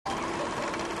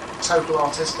total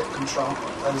artistic control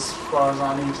as far as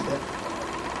I needed it.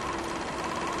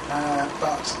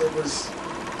 But it was...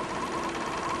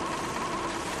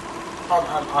 I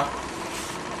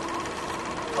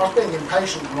was being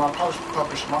impatient when I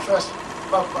published my first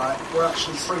bug bite. Were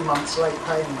actually 3 months late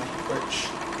paying me, which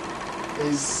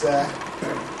is to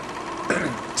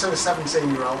a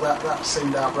 17-year-old that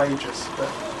seemed outrageous. But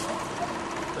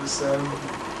as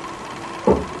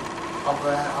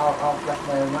I've left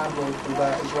my own landlord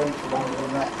without his rent for longer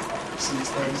than that since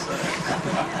then. So.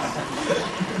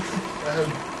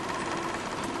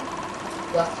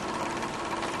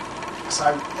 So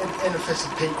in a fit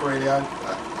of pique, really, I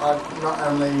not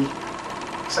only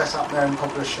set up my own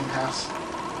publishing house,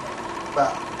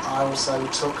 but I also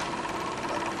took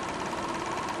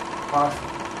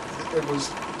it was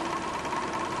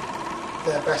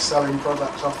their best-selling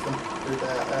product off them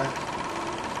without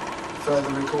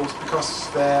further recourse, because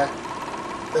their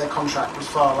contract was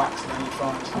far lax than any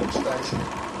fines in today's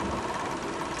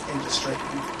industry.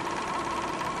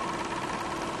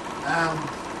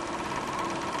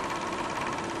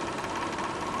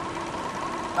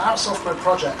 Our software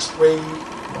projects, the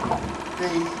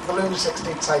lunatics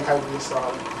did take over the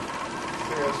asylum.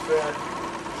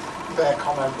 Fair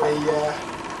comment.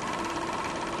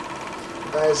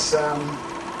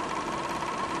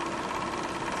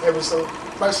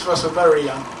 Most of us were very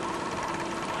young,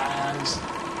 and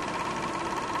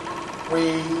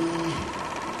we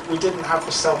didn't have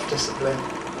the self-discipline,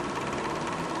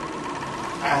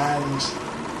 and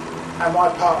my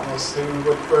partners, who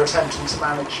were attempting to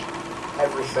manage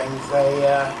everything, they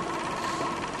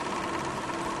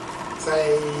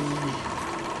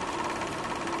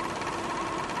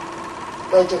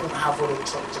didn't have what it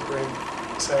took to bring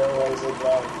Sarah ways of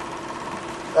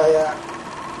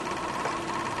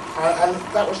and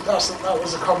that was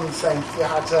a common thing. You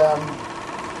had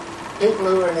people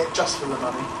who were in it just for the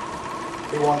money,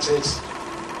 who wanted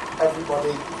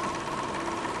everybody,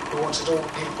 who wanted all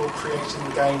the people creating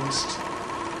the games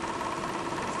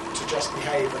to just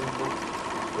behave and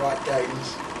write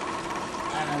games,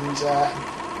 and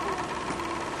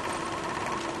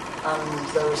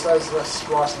there was those of us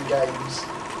writing games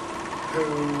who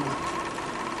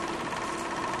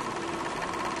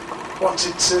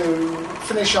wanted to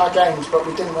finish our games, but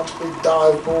we didn't want to die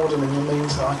of boredom in the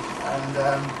meantime,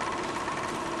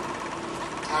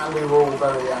 and we were all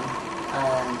very young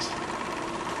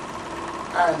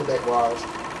and a bit wild,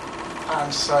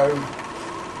 and so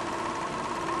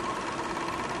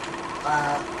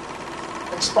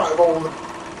in spite of all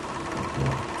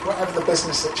whatever the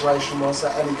business situation was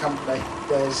at any company,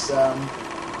 they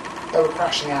were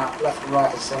crashing out left and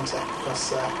right and centre,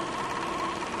 because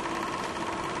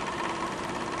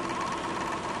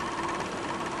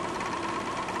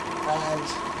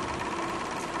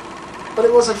but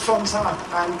it was a fun time,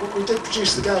 and we did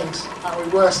produce the games, and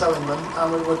we were selling them,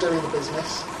 and we were doing the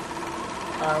business,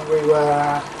 and we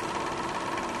were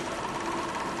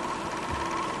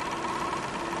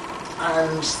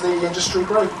and the industry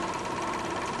grew.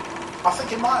 I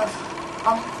think it might have.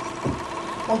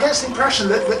 One gets the impression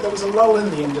that there was a lull in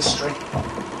the industry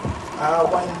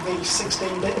when the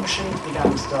 16-bit machines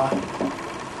began to die.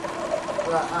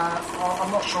 But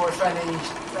I'm not sure if any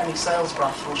sales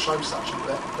graphs will show such a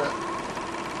bit, but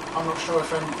I'm not sure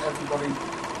if everybody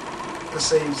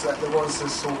perceives that there was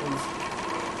this sort of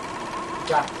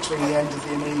gap between the end of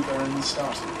the Amiga and the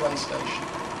start of the PlayStation.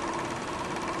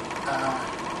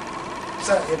 It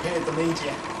certainly appeared the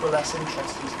media were less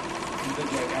interested in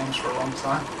video games for a long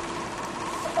time,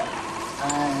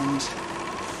 and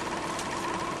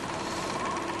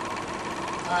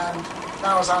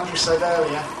now, as Andrew said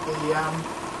earlier,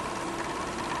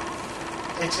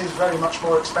 it is very much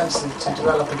more expensive to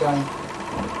develop a game.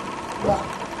 But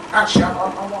actually,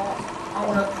 I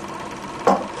want to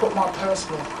put my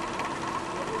personal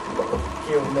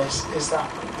view on this, is that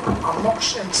I'm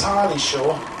not entirely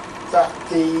sure that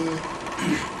the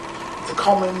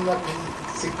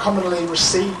commonly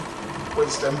received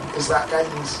wisdom is that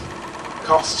games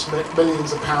cost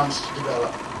millions of pounds to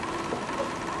develop,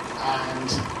 and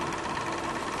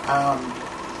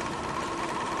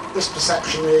this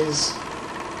perception is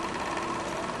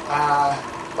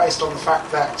based on the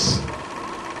fact that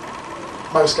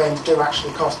most games do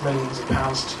actually cost millions of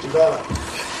pounds to develop,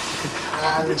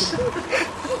 and it's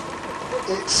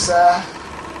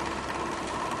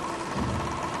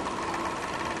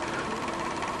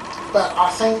but I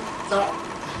think that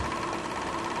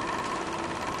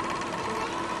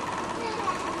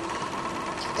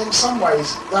in some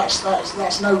ways that's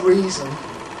no reason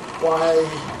why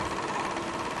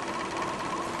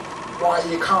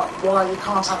you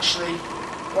can't actually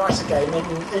write a game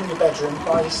in your bedroom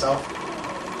by yourself.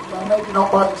 Well, maybe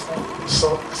not by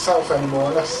yourself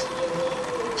anymore,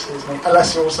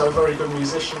 unless you're also a very good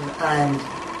musician and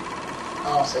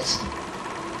artist.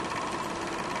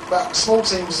 But small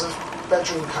teams of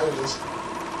bedroom coders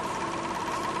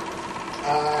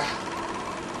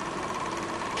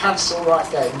can still write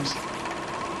games.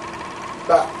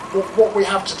 But what we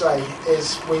have today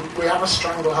is we have a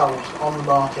stranglehold on the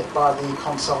market by the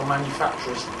console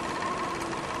manufacturers.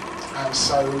 And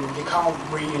so you can't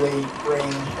really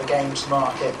bring a game to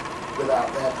market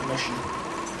without their permission.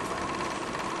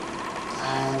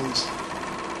 And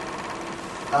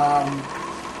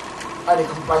any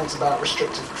complaints about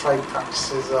restrictive trade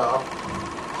practices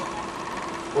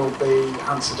will be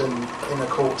answered in a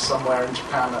court somewhere in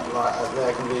Japan at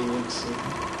their convenience. And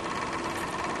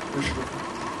we should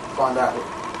find out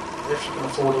if you can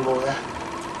afford a lawyer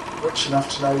rich enough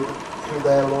to know who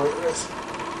their lawyer is.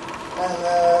 And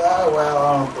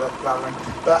I'm blabbering.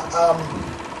 But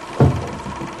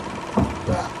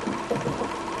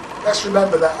let's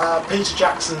remember that Peter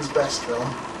Jackson's best film,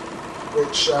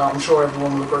 which I'm sure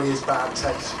everyone will agree is bad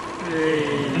taste.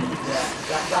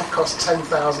 Yeah, that cost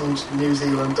 10,000 New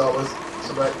Zealand dollars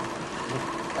to make,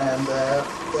 and there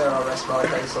I rest my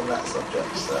case on that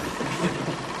subject.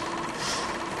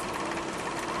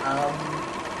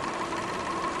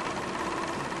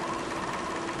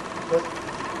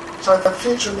 So the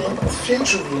future of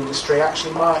the industry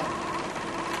actually might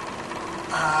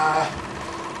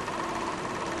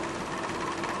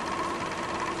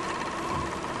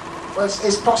well,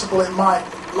 it's possible it might,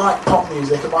 like pop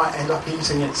music, it might end up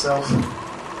eating itself,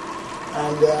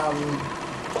 and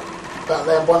but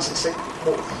then once it's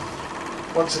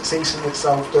eaten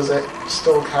itself, does it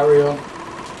still carry on?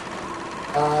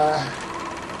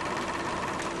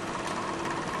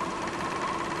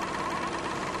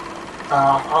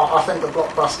 I think the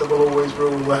blockbuster will always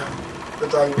rule the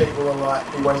day. People will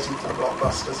be waiting for the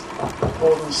blockbusters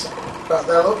more than, but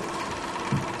they'll.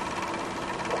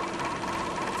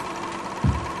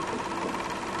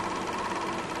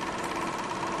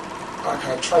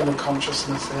 Okay, train of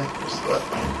consciousness here. Just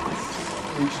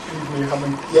leave me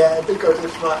humming. Yeah, it'd be good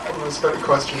if everyone's got any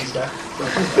questions there.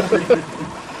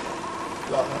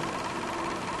 Love that.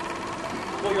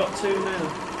 What are you up to now?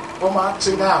 What am I up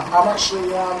to now? I'm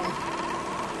actually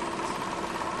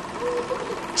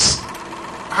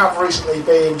have recently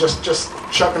been just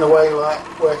chugging away,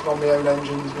 working on my own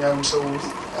engines, my own tools,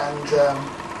 and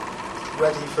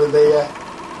ready for the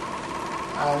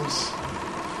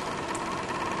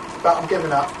but I'm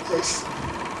giving up. It's,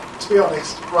 to be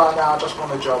honest, right now I just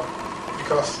want a job,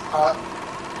 because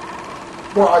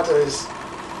what I do is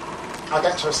I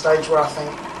get to a stage where I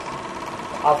think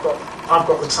I've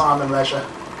got the time and leisure.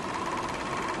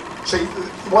 See,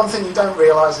 one thing you don't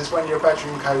realise is when you're a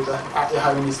bedroom coder at your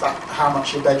home is that how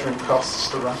much your bedroom costs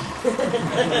to run.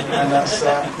 And that's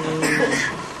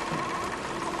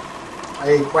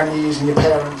when you're using your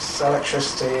parents'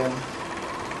 electricity and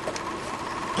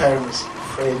parents'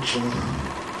 fridge, and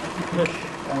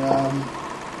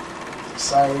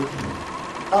so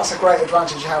that's a great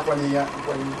advantage you have when you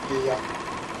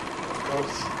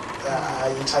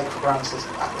take for granted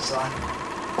at the time.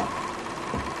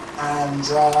 And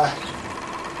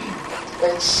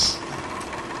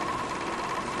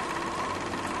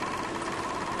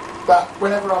but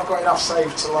whenever I've got enough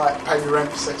saved to pay me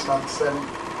rent for 6 months, then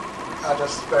I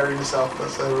just bury myself and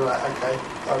say, right, okay,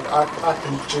 I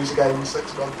can produce a game in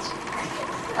 6 months.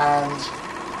 And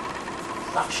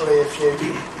naturally, if you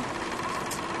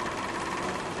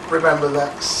remember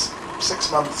that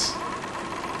 6 months,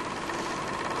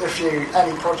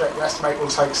 any project you estimate will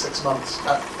take 6 months,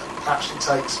 that actually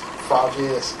takes 5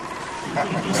 years.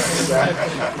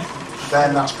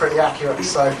 Then that's pretty accurate.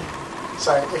 So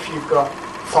if you've got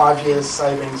 5 years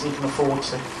savings, you can afford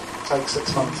to take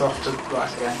 6 months off to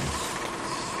write again.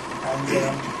 And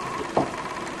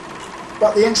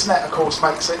but the internet, of course,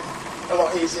 makes it a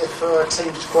lot easier for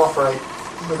teams to cooperate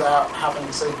without having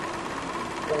to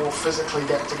all physically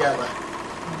get together.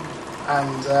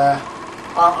 And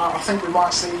I think we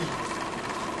might see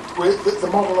the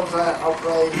model of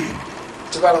a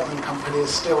development company is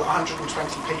still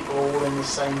 120 people all in the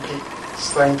same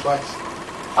place.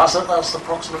 That's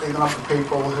approximately the number of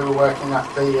people who were working at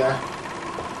the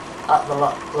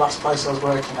last place I was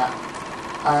working at.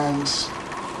 And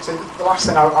so the last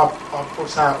thing I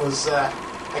put out was a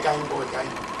Game Boy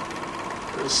game.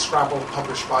 It was Scrabble,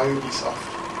 published by Ubisoft.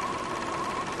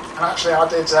 And actually I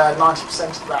did 90%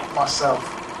 of that myself.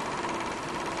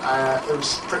 It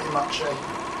was pretty much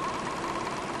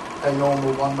a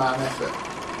normal one-man effort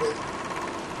with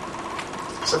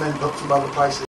some input from other places.